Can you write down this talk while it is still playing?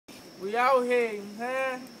We out here,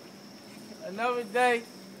 man. Another day,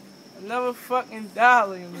 another fucking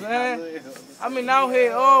dollar, man. I've been out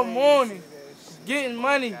here all morning, getting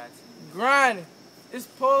money, grinding. It's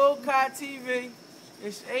Polo Ky TV.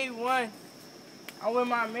 It's A1. I'm with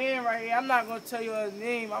my man right here. I'm not gonna tell you his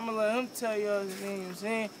name. I'm gonna let him tell you his name, you know what I'm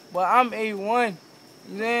saying? But I'm A1. You know what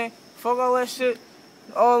I'm saying? Fuck all that shit.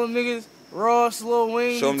 All them niggas, Ross, Lil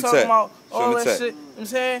Wayne, Show you talking about all that shit. You know what I'm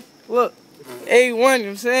saying? Look, A1, you know what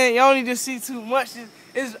I'm saying? Y'all need to see too much.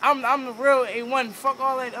 I'm the real A1. Fuck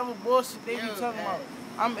all that other bullshit they be talking about.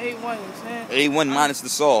 I'm A1, you know what I'm saying? A1 minus the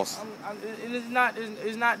sauce.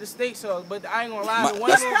 It's not the steak sauce, but I ain't gonna lie. The one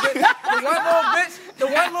little bitch.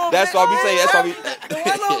 That's why we say. That's why we. The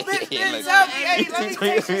one little bitch didn't tell me, hey, let me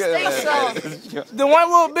taste your steak sauce. The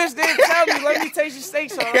one little bitch didn't tell me, let me taste your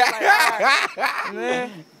steak sauce. I was like, alright,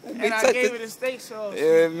 man. And I gave it a steak sauce.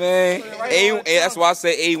 Yeah, man. That's why I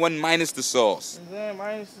say A1 minus the sauce. Yeah,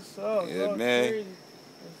 minus the sauce. Yeah, man.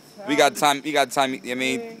 We got time. I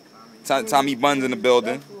mean, Tommy Buns in the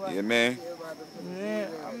building. Yeah, man.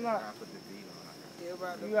 Man, I'm not.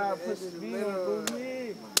 You gotta put the beat on, boo.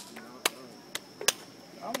 Yeah.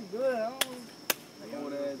 I'm good. I don't.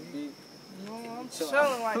 I'm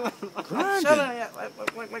chilling like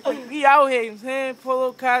we out here, you know what I'm saying?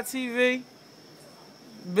 Polo Ky TV.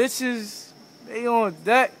 Bitches, they on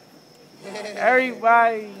deck.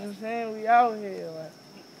 Everybody, you know what I'm saying? We out here. Like.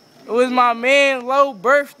 It was my man Lo's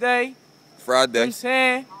birthday. Friday. You know what I'm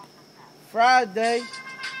saying? Friday.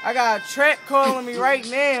 I got a track calling me right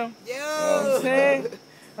now. You know what I'm saying?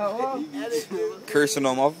 Cursing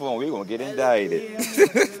on my phone. We gonna get indicted.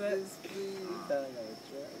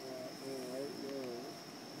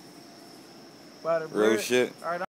 Real shit.